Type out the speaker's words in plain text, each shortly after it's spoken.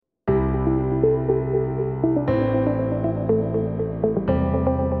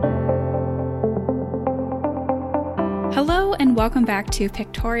and welcome back to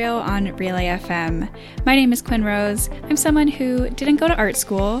Pictorial on Relay FM. My name is Quinn Rose. I'm someone who didn't go to art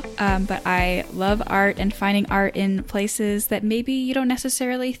school, but I love art and finding art in places that maybe you don't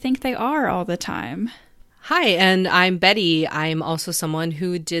necessarily think they are all the time. Hi, and I'm Betty. I'm also someone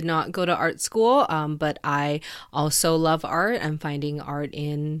who did not go to art school, but I also love art. I'm finding art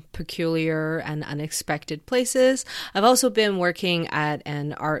in peculiar and unexpected places. I've also been working at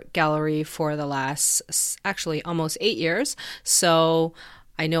an art gallery for the last, actually, almost 8 years. So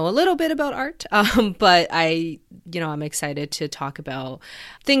I know a little bit about art, but I'm excited to talk about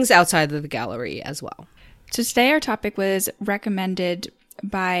things outside of the gallery as well. So today our topic was recommended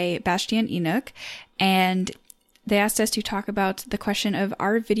by Bastian Enoch, and they asked us to talk about the question of,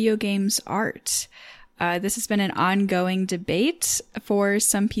 are video games art? This has been an ongoing debate for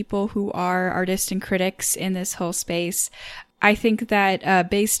some people who are artists and critics in this whole space. I think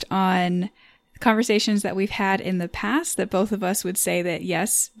that based on conversations that we've had in the past, that both of us would say that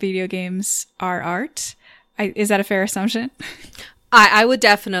yes, video games are art. Is that a fair assumption? I would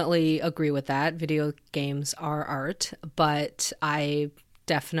definitely agree with that. Video games are art, but I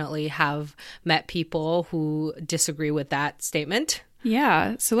definitely have met people who disagree with that statement.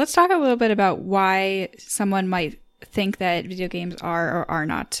 Yeah. So let's talk a little bit about why someone might think that video games are or are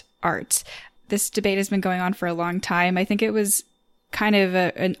not art. This debate has been going on for a long time. I think it was kind of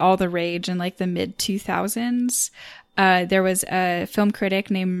an all the rage in like the mid 2000s. There was a film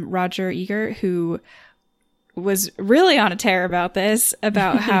critic named Roger Ebert who was really on a tear about this,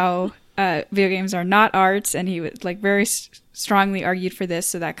 about how video games are not art, and he would like very strongly argued for this.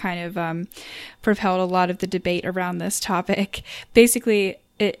 So that kind of propelled a lot of the debate around this topic. Basically,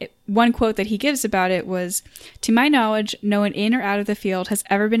 one quote that he gives about it was, "To my knowledge, no one in or out of the field has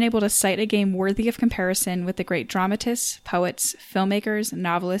ever been able to cite a game worthy of comparison with the great dramatists, poets, filmmakers,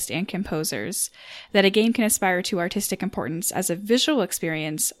 novelists, and composers. That a game can aspire to artistic importance as a visual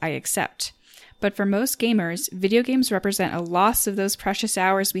experience, I accept. But for most gamers, video games represent a loss of those precious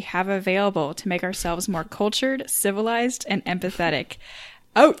hours we have available to make ourselves more cultured, civilized, and empathetic."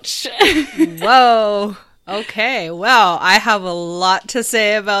 Ouch! Whoa. Okay. Well, I have a lot to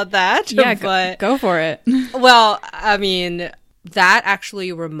say about that. Yeah, but go for it. Well, I mean, that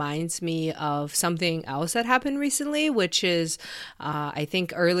actually reminds me of something else that happened recently, which is, I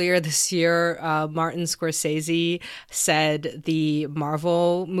think earlier this year, Martin Scorsese said the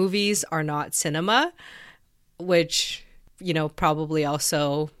Marvel movies are not cinema, which, probably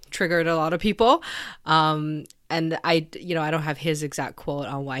also triggered a lot of people. And I don't have his exact quote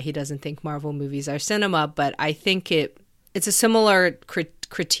on why he doesn't think Marvel movies are cinema, but I think it's a similar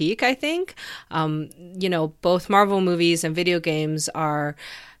critique, I think. Both Marvel movies and video games are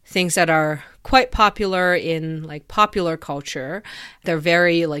things that are quite popular in like popular culture. They're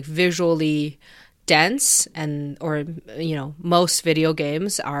very like visually dense, most video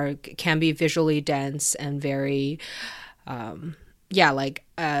games can be visually dense and very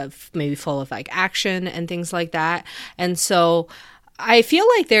maybe full of like action and things like that. And so I feel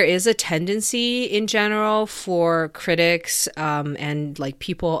like there is a tendency in general for critics and like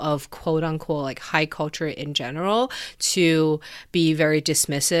people of quote unquote like high culture in general to be very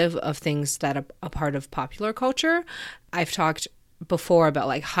dismissive of things that are a part of popular culture. I've talked before about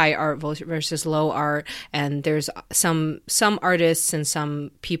like high art versus low art, and there's some artists and some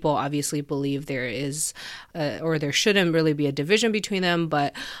people obviously believe there is or there shouldn't really be a division between them,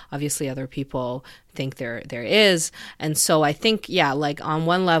 but obviously other people think there is. And so I think like on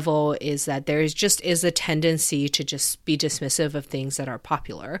one level is that there is a tendency to just be dismissive of things that are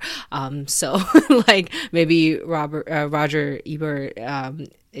popular. So like maybe Roger Ebert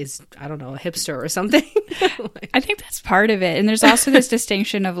is, I don't know, a hipster or something. I think that's part of it. And there's also this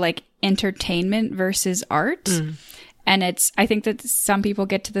distinction of like entertainment versus art. And I think that some people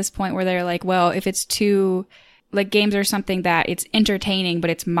get to this point where they're like, well, if it's too, like games are something that it's entertaining, but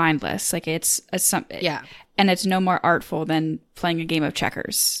it's mindless. Like it's and it's no more artful than playing a game of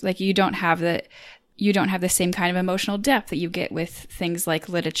checkers. Like you don't have the same kind of emotional depth that you get with things like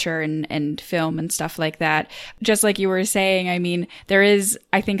literature and film and stuff like that. Just like you were saying, I mean, there is,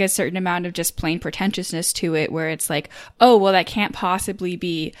 I think, a certain amount of just plain pretentiousness to it where it's like, oh, well, that can't possibly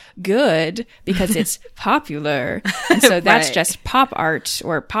be good because it's popular. And so that's Right. just pop art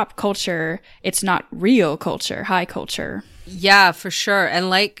or pop culture. It's not real culture, high culture. Yeah, for sure. And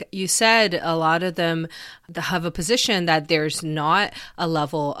like you said, a lot of them have a position that there's not a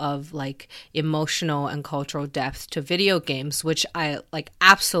level of like emotional and cultural depth to video games, which I like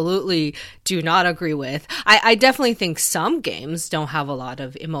absolutely do not agree with. I definitely think some games don't have a lot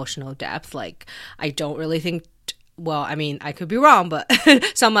of emotional depth. Like I don't really think well, I mean, I could be wrong, but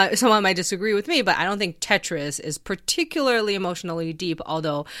someone might disagree with me, but I don't think Tetris is particularly emotionally deep,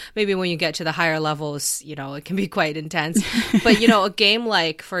 although maybe when you get to the higher levels, you know, it can be quite intense. But, you know, a game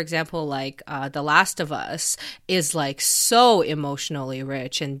like, for example, like The Last of Us is like so emotionally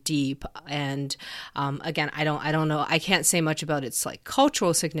rich and deep. And again, I don't know, I can't say much about its like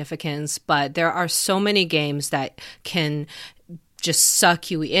cultural significance, but there are so many games that can just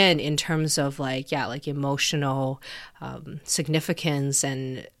suck you in terms of like, yeah, like emotional significance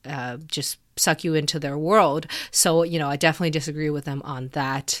and just suck you into their world. So, you know, I definitely disagree with them on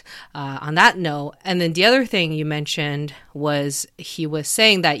that note. And then the other thing you mentioned was he was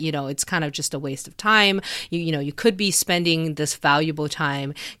saying that, you know, it's kind of just a waste of time. You know, you could be spending this valuable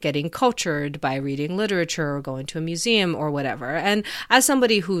time getting cultured by reading literature or going to a museum or whatever. And as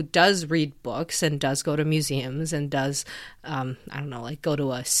somebody who does read books and does go to museums and does, I don't know, like go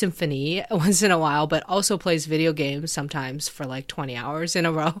to a symphony once in a while, but also plays video games sometimes for like 20 hours in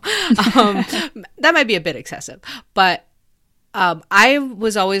a row. That might be a bit excessive, but I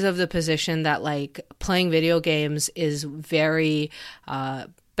was always of the position that like playing video games is very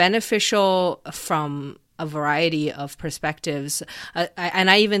beneficial from a variety of perspectives.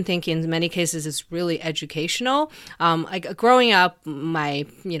 And I even think in many cases it's really educational. Like growing up, my,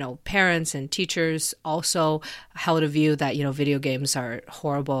 you know, parents and teachers also held a view that, you know, video games are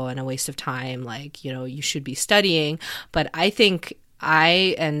horrible and a waste of time. Like, you know, you should be studying. But I think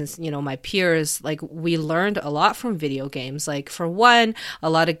I and, you know, my peers, like we learned a lot from video games. Like for one, a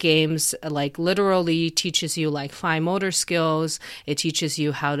lot of games like literally teaches you like fine motor skills. It teaches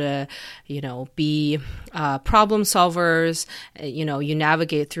you how to, you know, be problem solvers. You know, you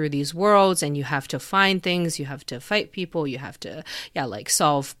navigate through these worlds and you have to find things. You have to fight people. You have to, like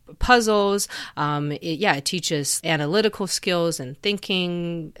solve puzzles. It teaches analytical skills and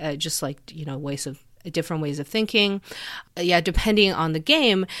thinking, just like, you know, different ways of thinking. Depending on the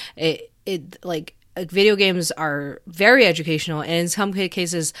game, video games are very educational, and in some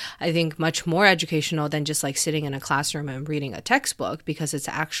cases, I think much more educational than just like sitting in a classroom and reading a textbook, because it's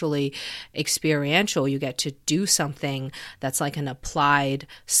actually experiential. You get to do something that's like an applied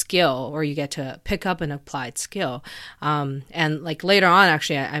skill, or you get to pick up an applied skill. And like later on,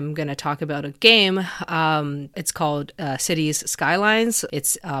 actually, I'm going to talk about a game. It's called Cities Skylines.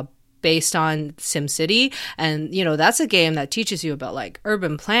 It's based on SimCity. And, you know, that's a game that teaches you about like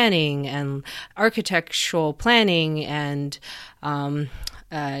urban planning and architectural planning and,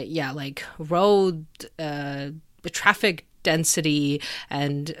 like road, traffic density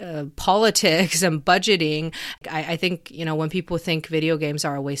and politics and budgeting. I think, you know, when people think video games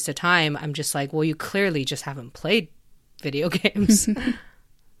are a waste of time, I'm just like, well, you clearly just haven't played video games.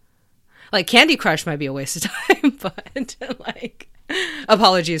 Like Candy Crush might be a waste of time, but like,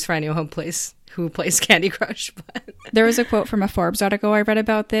 apologies for anyone who plays Candy Crush. But there was a quote from a Forbes article I read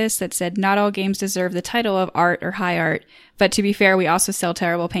about this that said, "Not all games deserve the title of art or high art, but to be fair, we also sell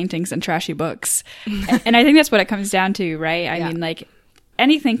terrible paintings and trashy books." And I think that's what it comes down to, right? I mean, like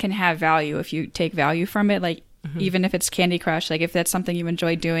anything can have value if you take value from it. Like even if it's Candy Crush, like if that's something you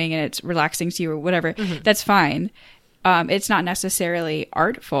enjoy doing and it's relaxing to you or whatever, that's fine. It's not necessarily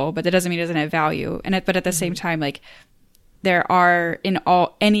artful, but that doesn't mean it doesn't have value. But at the same time, like there are in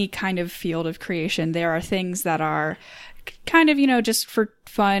any kind of field of creation, there are things that are kind of, you know, just for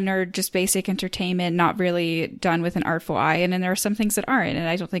fun or just basic entertainment, not really done with an artful eye. And then there are some things that aren't. And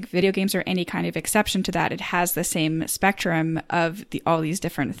I don't think video games are any kind of exception to that. It has the same spectrum of all these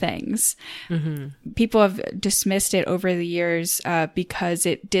different things. People have dismissed it over the years because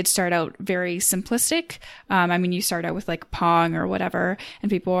it did start out very simplistic. I mean, you start out with like Pong or whatever,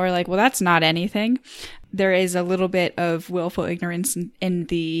 and people are like, well, that's not anything. There is a little bit of willful ignorance in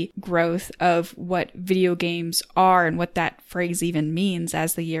the growth of what video games are and what that phrase even means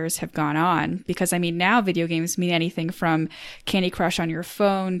as the years have gone on. Because, I mean, now video games mean anything from Candy Crush on your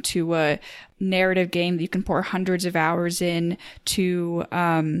phone to a narrative game that you can pour hundreds of hours in to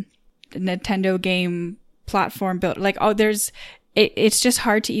Nintendo game platform built. Like, it's just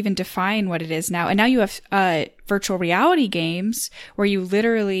hard to even define what it is now. And now you have virtual reality games where you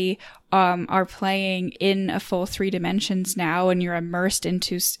literally are playing in a full 3 dimensions now, and you're immersed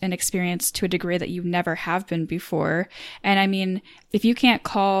into an experience to a degree that you never have been before. And I mean, if you can't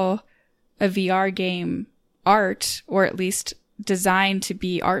call a VR game art, or at least designed to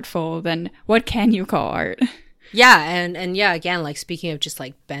be artful, then what can you call art? Yeah. And again, like speaking of just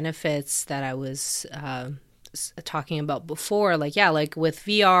like benefits that I was talking about before, like, yeah, like with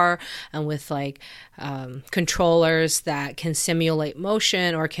VR and with like controllers that can simulate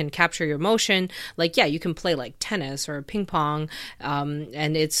motion or can capture your motion, like, yeah, you can play like tennis or ping pong,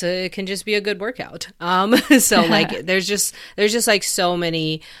 and it can just be a good workout. So like there's just like so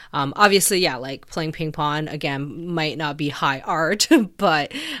many, obviously, yeah, like playing ping pong again might not be high art,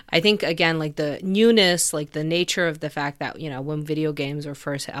 but I think again, like the newness, like the nature of the fact that, you know, when video games were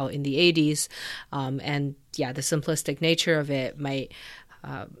first out in the 80s, and yeah, the simplistic nature of it might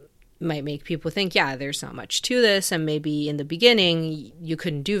make people think, yeah, there's not much to this, and maybe in the beginning you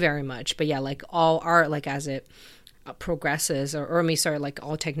couldn't do very much, but yeah, like all art, like as it progresses, like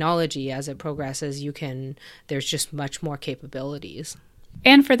all technology as it progresses, there's just much more capabilities.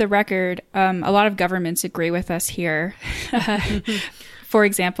 And for the record, a lot of governments agree with us here. For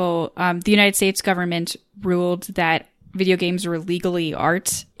example, the United States government ruled that video games were legally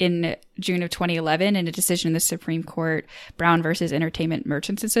art in June of 2011 in a decision in the Supreme Court, Brown versus Entertainment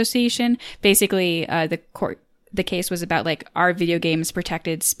Merchants Association. Basically, the case was about like, are video games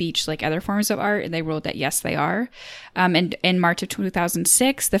protected speech like other forms of art? And they ruled that yes, they are. And in March of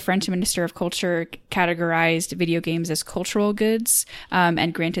 2006, the French Minister of Culture categorized video games as cultural goods,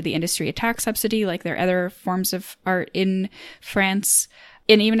 and granted the industry a tax subsidy like their other forms of art in France.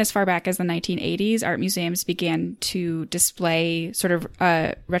 And even as far back as the 1980s, art museums began to display sort of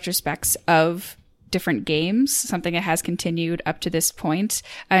retrospects of different games, something that has continued up to this point,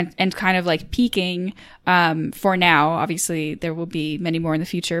 and kind of like peaking for now. Obviously, there will be many more in the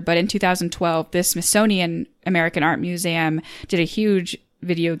future. But in 2012, the Smithsonian American Art Museum did a huge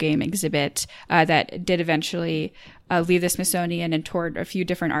video game exhibit that did eventually leave the Smithsonian and toured a few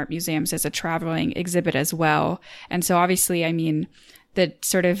different art museums as a traveling exhibit as well. And so obviously, I mean, the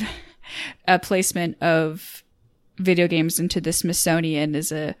sort of placement of video games into the Smithsonian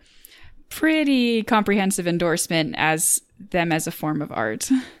is a pretty comprehensive endorsement as a form of art.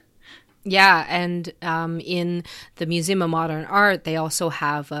 Yeah, and in the Museum of Modern Art, they also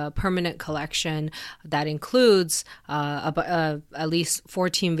have a permanent collection that includes at least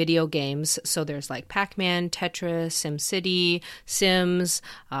 14 video games. So there's like Pac-Man, Tetris, SimCity, Sims,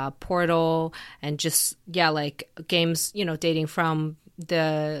 Portal, and just, yeah, like games, you know, dating from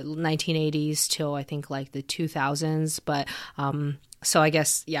the 1980s till I think like the 2000s. But so I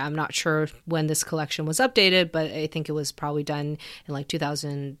guess, yeah, I'm not sure when this collection was updated, but I think it was probably done in like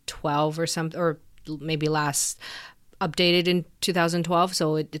 2012 or something, or maybe last updated in 2012.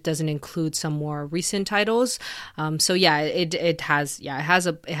 So it doesn't include some more recent titles. So yeah, it has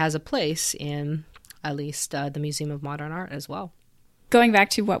a place in at least the Museum of Modern Art as well. Going back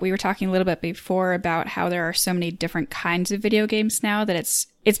to what we were talking a little bit before about how there are so many different kinds of video games now that it's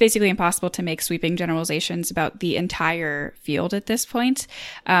basically impossible to make sweeping generalizations about the entire field at this point.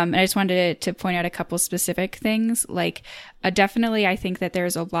 And I just wanted to point out a couple specific things. Like, definitely, I think that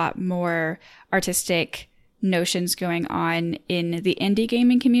there's a lot more artistic notions going on in the indie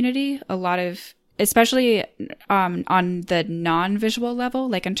gaming community. A lot of, especially on the non-visual level,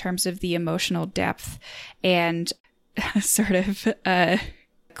 like in terms of the emotional depth and sort of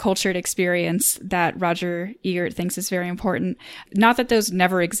cultured experience that Roger Ebert thinks is very important. Not that those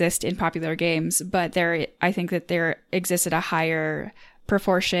never exist in popular games, but I think that there exists at a higher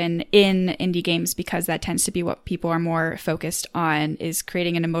proportion in indie games because that tends to be what people are more focused on, is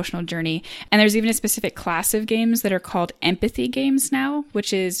creating an emotional journey. And there's even a specific class of games that are called empathy games now,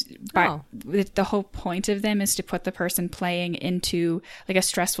 which is the whole point of them is to put the person playing into like a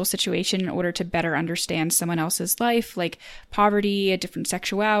stressful situation in order to better understand someone else's life, like poverty, a different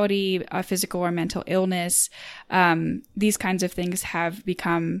sexuality, a physical or mental illness. These kinds of things have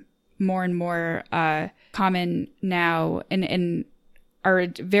become more and more common now, and are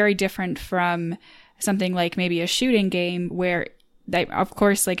very different from something like maybe a shooting game where they, of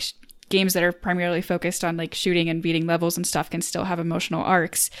course, like games that are primarily focused on like shooting and beating levels and stuff can still have emotional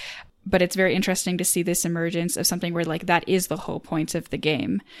arcs. But it's very interesting to see this emergence of something where like that is the whole point of the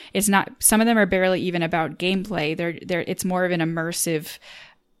game. It's not, some of them are barely even about gameplay. It's more of an immersive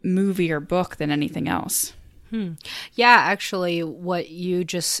movie or book than anything else. Yeah, actually, what you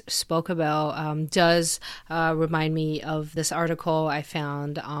just spoke about does remind me of this article I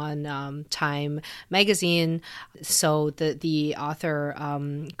found on Time magazine. So the author,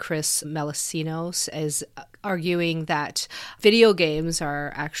 Chris Melisinos, is arguing that video games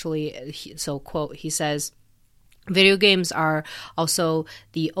are actually, so quote, he says, Video games are also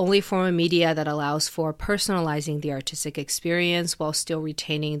the only form of media that allows for personalizing the artistic experience while still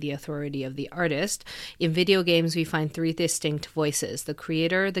retaining the authority of the artist. In video games, we find three distinct voices: the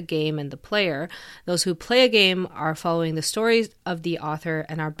creator, the game, and the player. Those who play a game are following the stories of the author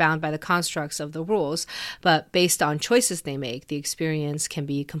and are bound by the constructs of the rules, but based on choices they make, the experience can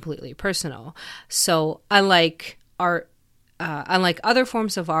be completely personal. So unlike art, unlike other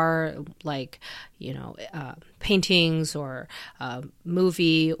forms of art, like, paintings or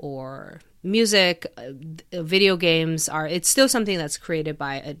movie or music, video games it's still something that's created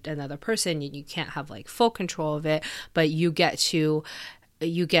by another person. You can't have like full control of it, but you get to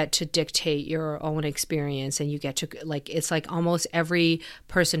dictate your own experience, and you get to it's like almost every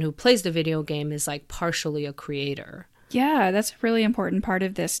person who plays the video game is like partially a creator. Yeah, that's a really important part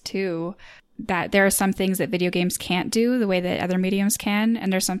of this too. That there are some things that video games can't do the way that other mediums can,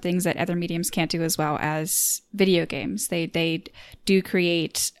 and there's some things that other mediums can't do as well as video games. They do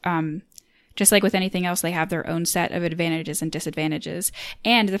create, just like with anything else, they have their own set of advantages and disadvantages.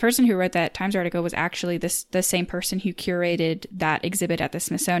 And the person who wrote that Times article was actually the same person who curated that exhibit at the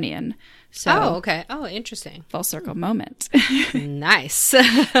Smithsonian. So, okay. Oh, interesting. Full circle moment. Nice.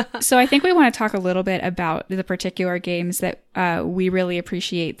 So I think we want to talk a little bit about the particular games that we really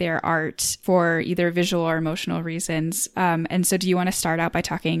appreciate their art for either visual or emotional reasons. And so do you want to start out by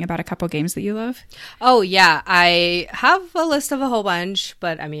talking about a couple games that you love? Oh, yeah. I have a list of a whole bunch,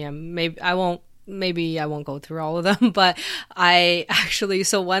 but I mean, maybe I won't go through all of them, but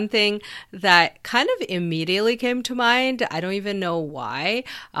so one thing that kind of immediately came to mind, I don't even know why.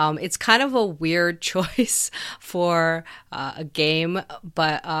 It's kind of a weird choice for a game,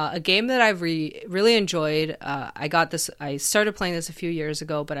 but a game that I've really enjoyed. I started playing this a few years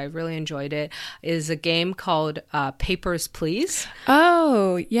ago, but I really enjoyed it, is a game called Papers, Please.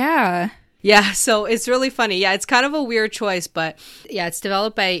 Oh, yeah. Yeah, so it's really funny. Yeah, it's kind of a weird choice, but yeah, it's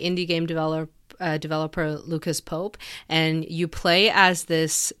developed by indie game developer Lucas Pope, and you play as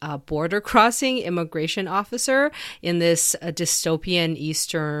this border crossing immigration officer in this dystopian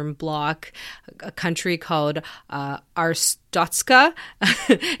Eastern Bloc country called Arstotzka.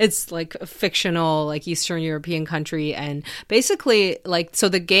 It's like a fictional, like Eastern European country, and basically, like, so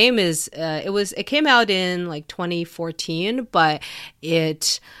the game is it came out in like 2014, but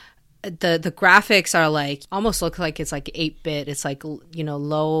the graphics are like almost look like it's like 8-bit. It's like,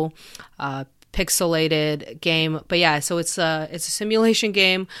 low pixelated game. But yeah, so it's a simulation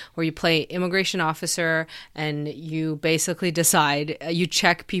game where you play immigration officer, and you basically decide, you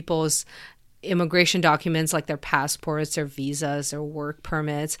check people's immigration documents, like their passports, their visas, their work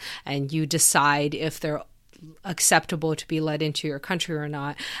permits, and you decide if they're acceptable to be let into your country or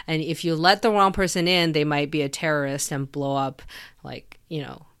not. And if you let the wrong person in, they might be a terrorist and blow up, like,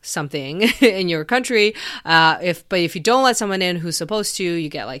 something in your country. But if you don't let someone in who's supposed to, you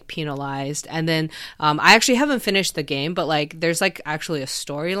get like penalized. And then I actually haven't finished the game, but like there's like actually a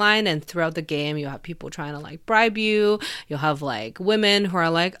storyline, and throughout the game you have people trying to like bribe you. You'll have like women who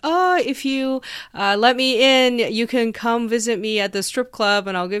are like, oh, if you let me in, you can come visit me at the strip club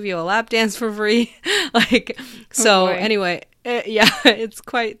and I'll give you a lap dance for free. Like, so anyway, yeah, it's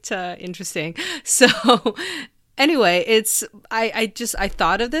quite interesting. So anyway, I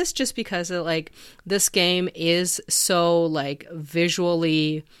thought of this just because this game is so like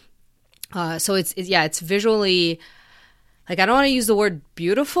visually, it's visually, like, I don't want to use the word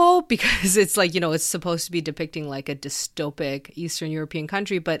beautiful because it's like, it's supposed to be depicting like a dystopic Eastern European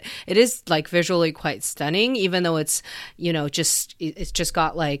country, but it is like visually quite stunning, even though it's, it's just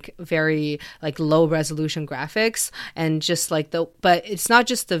got like very like low resolution graphics, and just like but it's not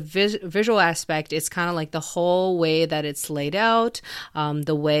just the visual aspect, it's kind of like the whole way that it's laid out,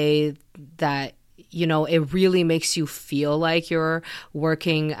 the way that, it really makes you feel like you're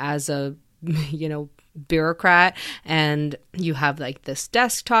working as a, bureaucrat, and you have like this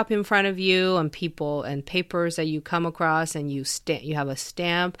desktop in front of you and people and papers that you come across, and you have a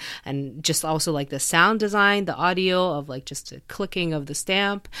stamp, and just also like the sound design, the audio of like just the clicking of the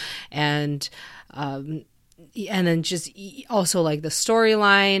stamp, and then just also like the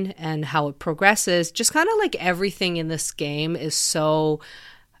storyline and how it progresses. Just kind of like everything in this game is so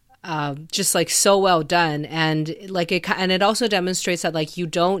just like so well done, and like it also demonstrates that like you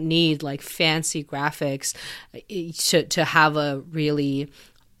don't need like fancy graphics to have a really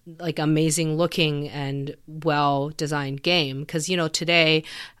like amazing looking and well designed game, because today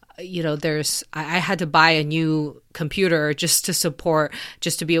I had to buy a new computer just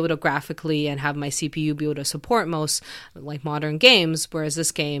to be able to graphically and have my CPU be able to support most like modern games, whereas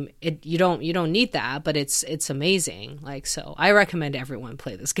this game, you don't need that, but it's amazing. Like, so I recommend everyone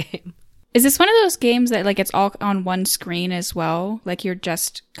play this game. Is this one of those games that like it's all on one screen as well? Like you're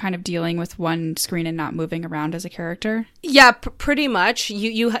just kind of dealing with one screen and not moving around as a character? Yeah, pretty much.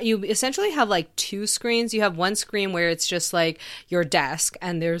 You essentially have like two screens. You have one screen where it's just like your desk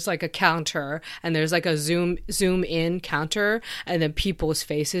and there's like a counter and there's like a zoom in counter and then people's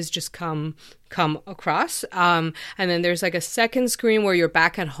faces just come across. And then there's like a second screen where you're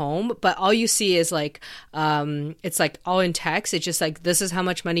back at home, but all you see is like, it's like all in text. It's just like, this is how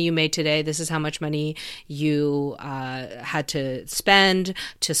much money you made today. This is how much money you had to spend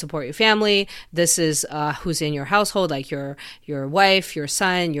to support your family. This is who's in your household, like your wife, your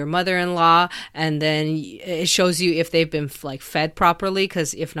son, your mother-in-law. And then it shows you if they've been like fed properly,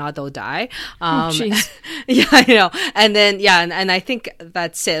 because if not, they'll die. Yeah, you know, and then, yeah. And I think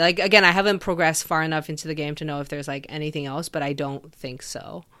that's it. Like, again, I haven't progressed far enough into the game to know if there's like anything else, but I don't think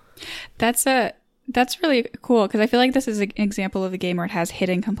so. That's really cool, because I feel like this is an example of a game where it has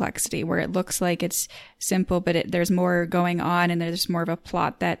hidden complexity, where it looks like it's simple, but there's more going on and there's more of a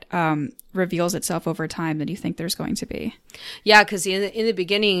plot that reveals itself over time than you think there's going to be. Yeah, because in the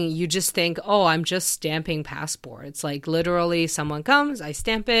beginning, you just think, oh, I'm just stamping passports. Like literally someone comes, I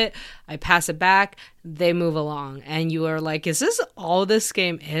stamp it, I pass it back, they move along. And you are like, is this all this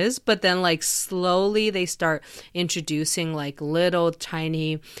game is? But then like slowly they start introducing like little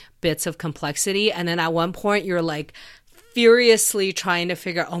tiny bits of complexity. And then at one point you're like furiously trying to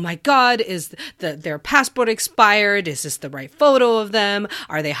figure out, oh my God, is their passport expired? Is this the right photo of them?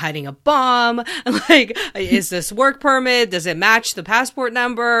 Are they hiding a bomb? Like, is this work permit? Does it match the passport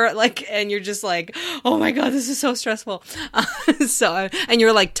number? Like, and you're just like, oh my God, this is so stressful. And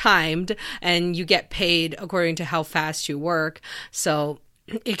you're like timed and you get paid according to how fast you work. So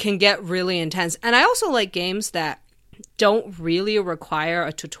it can get really intense. And I also like games that don't really require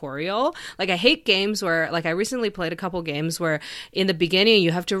a tutorial. Like I hate games where, like I recently played a couple games where in the beginning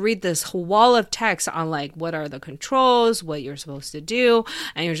you have to read this whole wall of text on like what are the controls, what you're supposed to do,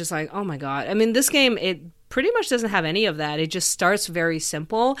 and you're just like, oh my God. I mean, this game, it pretty much doesn't have any of that. It just starts very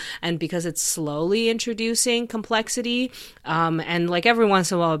simple, and because it's slowly introducing complexity, and like every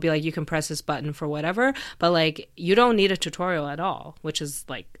once in a while it'll be like you can press this button for whatever, but like you don't need a tutorial at all, which is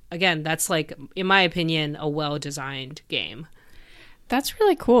like, again, that's like, in my opinion, a well-designed game. That's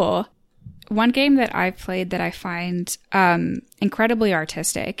really cool. One game that I've played that I find incredibly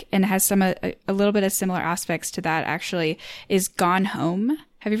artistic and has some a little bit of similar aspects to that actually is Gone Home.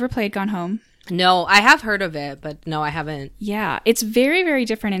 Have you ever played Gone Home? No, I have heard of it, but no, I haven't. Yeah, it's very, very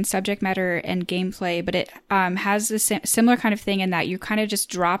different in subject matter and gameplay, but it has a similar kind of thing in that you kind of just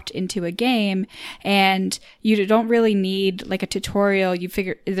dropped into a game and you don't really need like a tutorial. You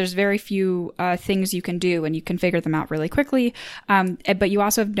figure there's very few things you can do and you can figure them out really quickly. But you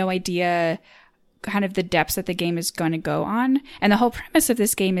also have no idea kind of the depths that the game is going to go on. And the whole premise of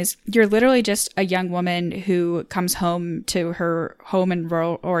this game is you're literally just a young woman who comes home to her home in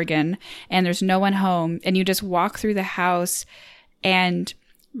rural Oregon and there's no one home, and you just walk through the house and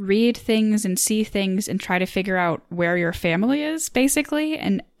read things and see things and try to figure out where your family is, basically,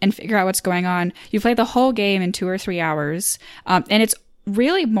 and figure out what's going on. You play the whole game in 2 or 3 hours. And it's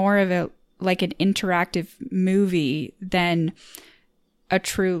really more of an interactive movie than a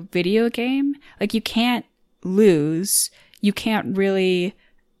true video game. Like you can't lose, you can't really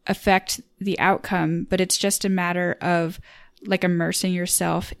affect the outcome, but it's just a matter of like immersing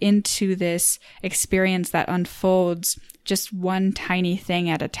yourself into this experience that unfolds just one tiny thing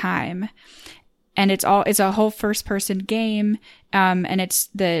at a time. And it's a whole first person game. And it's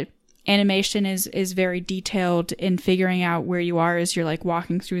the animation is very detailed in figuring out where you are as you're like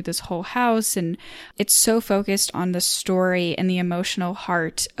walking through this whole house. And it's so focused on the story and the emotional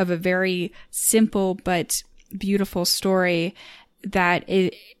heart of a very simple but beautiful story that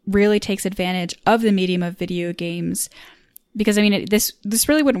it really takes advantage of the medium of video games. Because I mean, this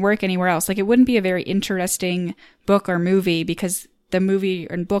really wouldn't work anywhere else. Like it wouldn't be a very interesting book or movie because the movie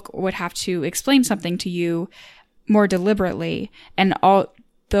and book would have to explain something to you more deliberately. And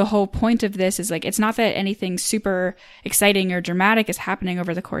the whole point of this is like, it's not that anything super exciting or dramatic is happening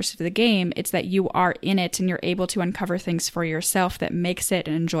over the course of the game. It's that you are in it and you're able to uncover things for yourself that makes it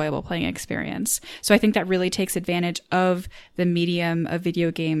an enjoyable playing experience. So I think that really takes advantage of the medium of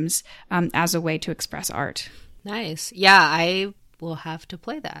video games as a way to express art. Nice. Yeah, I will have to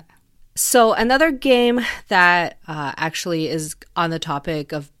play that. So another game that actually is on the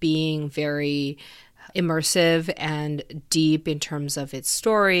topic of being very immersive and deep in terms of its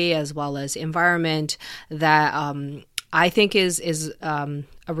story as well as environment that I think is a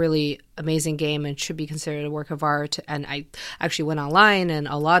really amazing game and should be considered a work of art. And I actually went online and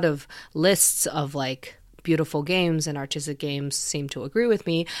a lot of lists of like beautiful games and artistic games seem to agree with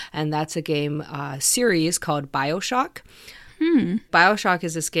me. And that's a game series called BioShock. BioShock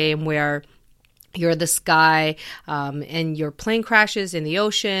is this game where you're this guy and your plane crashes in the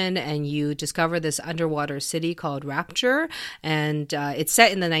ocean and you discover this underwater city called Rapture. And it's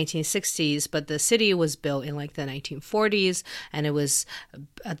set in the 1960s, but the city was built in like the 1940s. And it was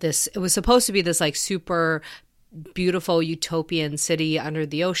supposed to be this like super beautiful utopian city under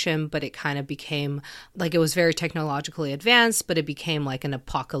the ocean, but it kind of became like, it was very technologically advanced, but it became like an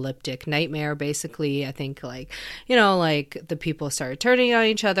apocalyptic nightmare basically. I think like, you know, like the people started turning on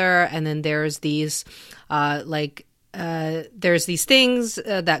each other, and then there's these there's these things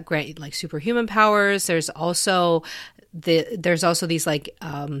that grant like superhuman powers. There's also these like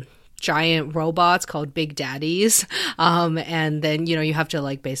giant robots called Big Daddies. And then, you know, you have to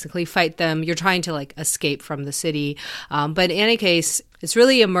like basically fight them. You're trying to like escape from the city. But in any case, it's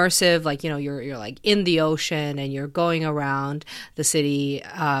really immersive. Like, you know, you're like in the ocean and you're going around the city.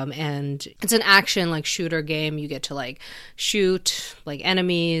 And it's an action like shooter game. You get to like shoot like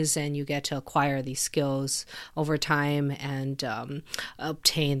enemies and you get to acquire these skills over time and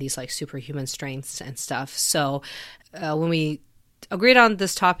obtain these like superhuman strengths and stuff. So when we agreed on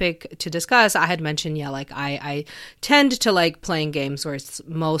this topic to discuss, I had mentioned, like I tend to like playing games where it's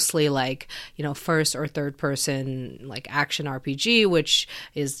mostly like, you know, first or third person like action RPG, which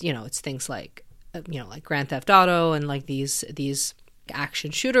is, you know, it's things like, you know, like Grand Theft Auto and like these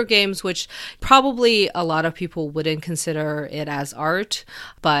action shooter games, which probably a lot of people wouldn't consider it as art,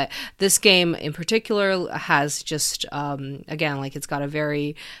 but this game in particular has just again, like it's got a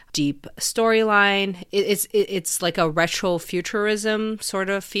very deep storyline. It's like a retro futurism sort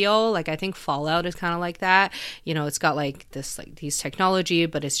of feel. Like I think Fallout is kind of like that. You know, it's got like this like these technology,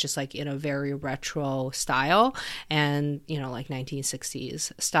 but it's just like in a very retro style and, you know, like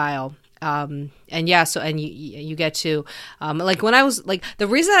 1960s style. And yeah, so, and you get to, like when I was like, the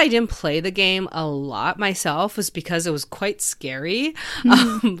reason I didn't play the game a lot myself was because it was quite scary.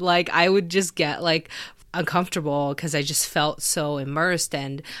 Like I would just get like uncomfortable because I just felt so immersed,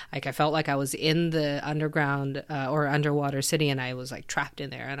 and like I felt like I was in the underground or underwater city, and I was like trapped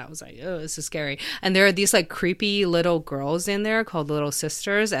in there, and I was like, oh, this is scary. And there are these like creepy little girls in there called Little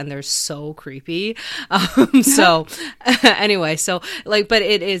Sisters, and they're so creepy. So anyway, so like, but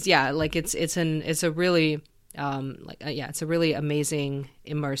it is, yeah, like it's a really it's a really amazing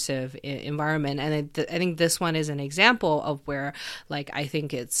immersive environment, and I think this one is an example of where like I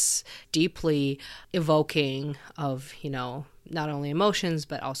think it's deeply evoking of, you know, not only emotions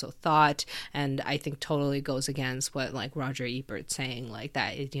but also thought, and I think totally goes against what like Roger Ebert's saying, like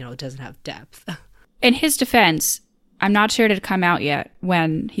that it, you know, it doesn't have depth. In his defense, I'm not sure it had come out yet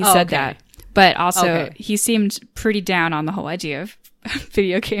when he said that, but also he seemed pretty down on the whole idea of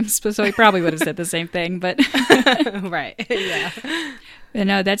video games, so he probably would have said the same thing, but right. Yeah. But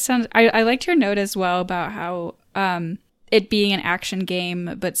no, that sounds, I liked your note as well about how it being an action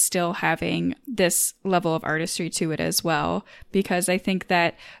game but still having this level of artistry to it as well, because I think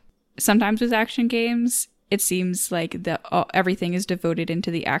that sometimes with action games it seems like everything is devoted into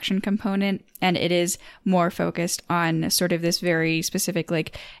the action component, and it is more focused on sort of this very specific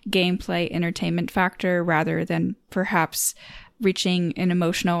like gameplay entertainment factor rather than perhaps reaching an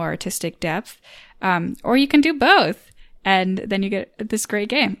emotional or artistic depth. Or you can do both, and then you get this great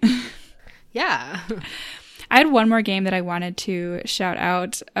game. Yeah. I had one more game that I wanted to shout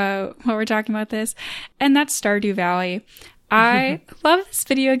out while we're talking about this, and that's Stardew Valley. I love this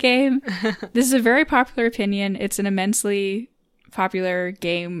video game. This is a very popular opinion. It's an immensely popular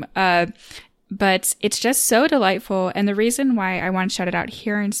game, but it's just so delightful. And the reason why I want to shout it out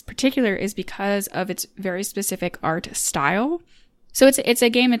here in particular is because of its very specific art style. So it's a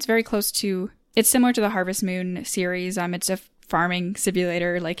game, it's very close to, it's similar to the Harvest Moon series. It's a farming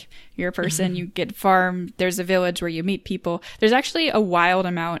simulator. Like you're a person, you get farm, there's a village where you meet people. There's actually a wild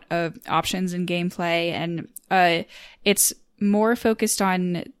amount of options in gameplay, and it's more focused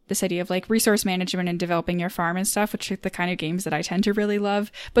on this idea of like resource management and developing your farm and stuff, which are the kind of games that I tend to really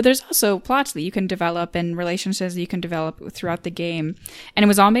love. But there's also plots that you can develop and relationships that you can develop throughout the game. And it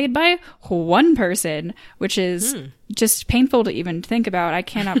was all made by one person, which is just painful to even think about. I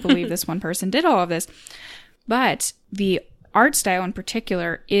cannot believe this one person did all of this. But the art style in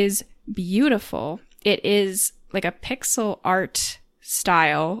particular is beautiful. It is like a pixel art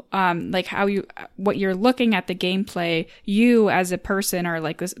style, like what you're looking at the gameplay, you as a person are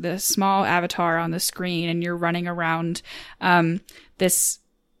like the small avatar on the screen, and you're running around this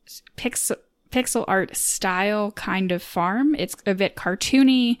pixel art style kind of farm. It's a bit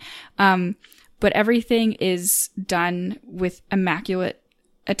cartoony, but everything is done with immaculate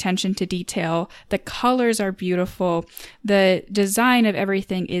attention to detail. The colors are beautiful. The design of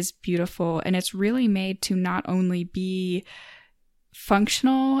everything is beautiful. And it's really made to not only be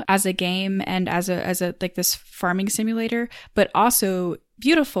functional as a game and as a like this farming simulator, but also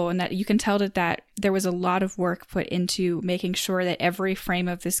beautiful, and that you can tell that there was a lot of work put into making sure that every frame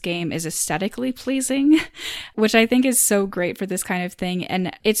of this game is aesthetically pleasing, which I think is so great for this kind of thing.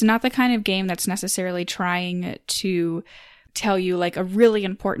 And it's not the kind of game that's necessarily trying to tell you like a really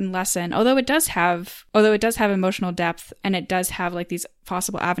important lesson, although it does have emotional depth, and it does have like these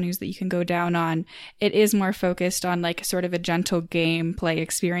possible avenues that you can go down on. It is more focused on like sort of a gentle gameplay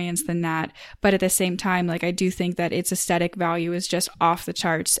experience than that. But at the same time, like I do think that its aesthetic value is just off the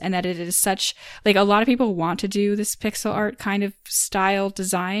charts, and that it is such like a lot of people want to do this pixel art kind of style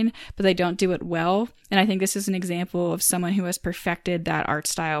design, but they don't do it well. And I think this is an example of someone who has perfected that art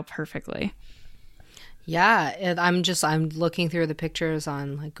style perfectly. Yeah, I'm looking through the pictures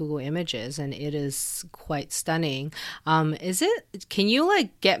on like Google Images, and it is quite stunning. Can you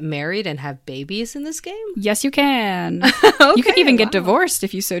like get married and have babies in this game? Yes, you can. Okay, you can even get divorced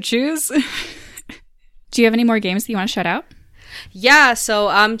if you so choose. Do you have any more games that you want to shout out? Yeah,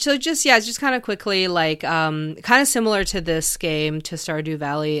 so just kind of quickly, like kind of similar to this game, to Stardew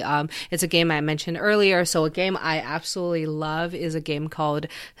Valley. It's a game I mentioned earlier. So a game I absolutely love is a game called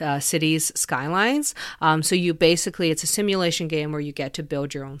Cities Skylines. So it's a simulation game where you get to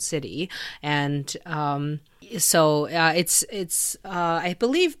build your own city, and I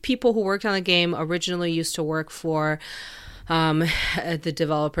believe people who worked on the game originally used to work for the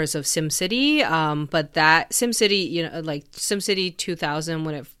developers of SimCity, but that SimCity, like SimCity 2000,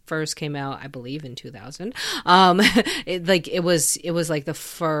 when it first came out, I believe in 2000, it was like the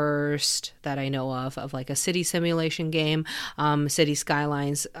first that I know of like a city simulation game. City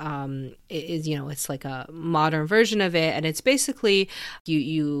Skylines, it's like a modern version of it, and it's basically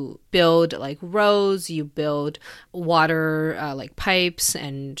you build like roads, you build water like pipes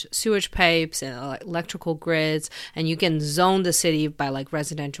and sewage pipes and electrical grids, and you can zone the city by like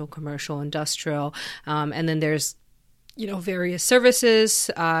residential, commercial, industrial, and then there's various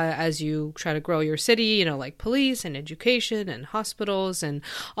services as you try to grow your city, like police and education and hospitals and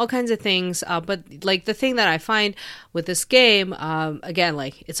all kinds of things. But like the thing that I find with this game, again,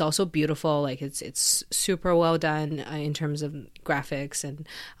 like it's also beautiful. Like it's super well done in terms of graphics and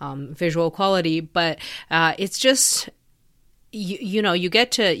visual quality. But it's just you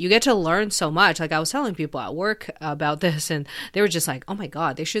get to learn so much. Like I was telling people at work about this, and they were just like, "Oh my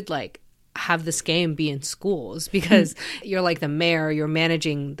God, they should like have this game be in schools," because you're like the mayor, you're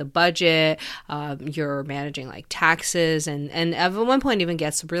managing the budget, you're managing like taxes, and at one point even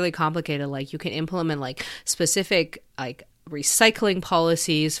gets really complicated. Like you can implement like specific like recycling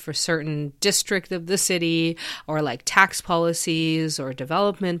policies for certain district of the city, or like tax policies or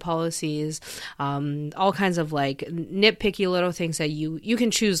development policies, all kinds of like nitpicky little things that you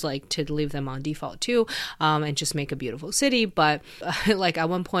can choose like to leave them on default too, and just make a beautiful city. But like at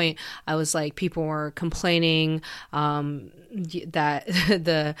one point I was like, people were complaining that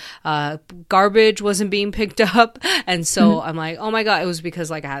the garbage wasn't being picked up, and so I'm like, oh my God, it was because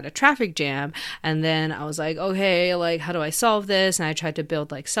like I had a traffic jam. And then I was like, okay, like how do I solve this? And I tried to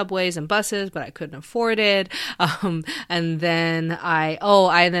build like subways and buses, but I couldn't afford it. And then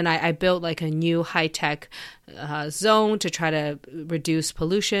I built like a new high-tech zone to try to reduce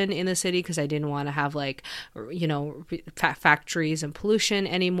pollution in the city, because I didn't want to have like factories and pollution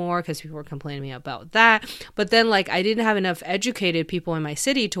anymore, because people were complaining about that. But then like I didn't have enough educated people in my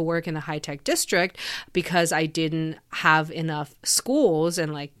city to work in the high-tech district, because I didn't have enough schools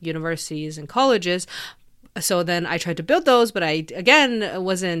and like universities and colleges. So then I tried to build those, but I, again,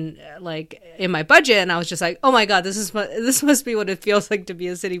 wasn't like in my budget. And I was just like, oh my God, this must be what it feels like to be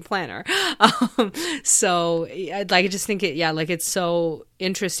a city planner. So I just think it's so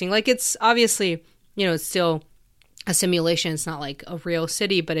interesting. Like it's obviously, it's still a simulation. It's not like a real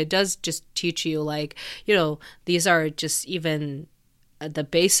city, but it does just teach you like, these are just even the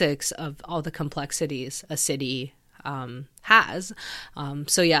basics of all the complexities a city has.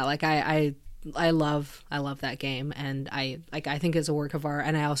 So yeah, like I love that game, and I think it's a work of art,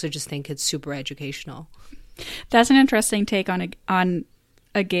 and I also just think it's super educational. That's an interesting take on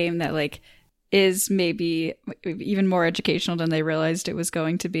a game that like is maybe even more educational than they realized it was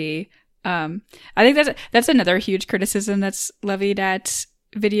going to be. I think that's another huge criticism that's levied at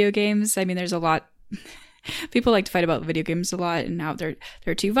video games. I mean, there's a lot. People like to fight about video games a lot and how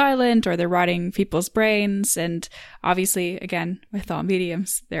they're too violent, or they're rotting people's brains. And obviously, again, with all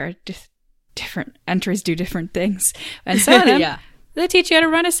mediums, there are different entries do different things, and some of them they teach you how to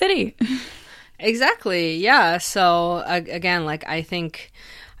run a city. Exactly. Yeah. So again, like I think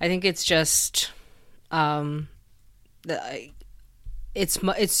it's just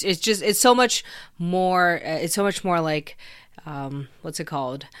it's so much more like what's it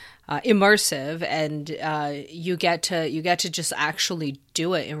called, immersive, and you get to just actually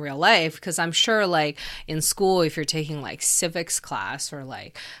do it in real life. Because I'm sure like in school, if you're taking like civics class or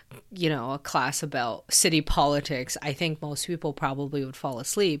like, you know, a class about city politics, I think most people probably would fall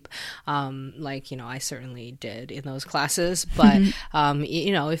asleep. Like, you know, I certainly did in those classes, but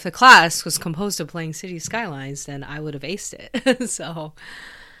you know, if the class was composed of playing City Skylines, then I would have aced it. So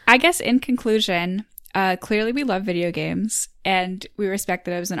I guess in conclusion, clearly we love video games and we respect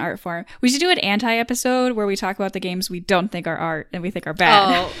that it was an art form. We should do an anti-episode where we talk about the games we don't think are art and we think are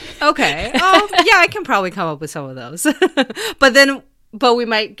bad. Oh, okay. Oh, yeah, I can probably come up with some of those. But we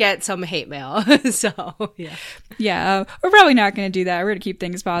might get some hate mail. So, yeah. Yeah, we're probably not going to do that. We're going to keep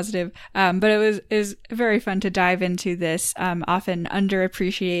things positive. But it was very fun to dive into this often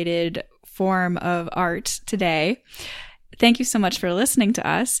underappreciated form of art today. Thank you so much for listening to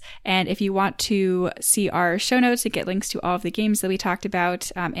us. And if you want to see our show notes and get links to all of the games that we talked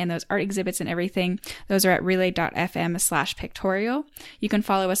about and those art exhibits and everything, those are at relay.fm/pictorial. You can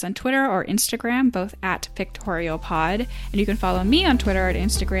follow us on Twitter or Instagram, both at PictorialPod. And you can follow me on Twitter and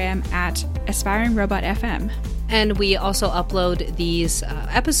Instagram at AspiringRobotFM. And we also upload these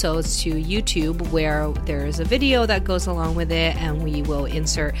episodes to YouTube, where there's a video that goes along with it, and we will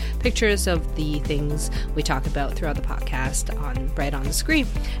insert pictures of the things we talk about throughout the podcast right on the screen.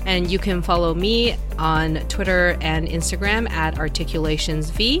 And you can follow me on Twitter and Instagram at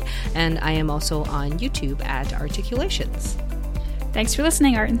ArticulationsV, and I am also on YouTube at Articulations. Thanks for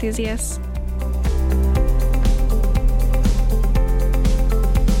listening, art enthusiasts.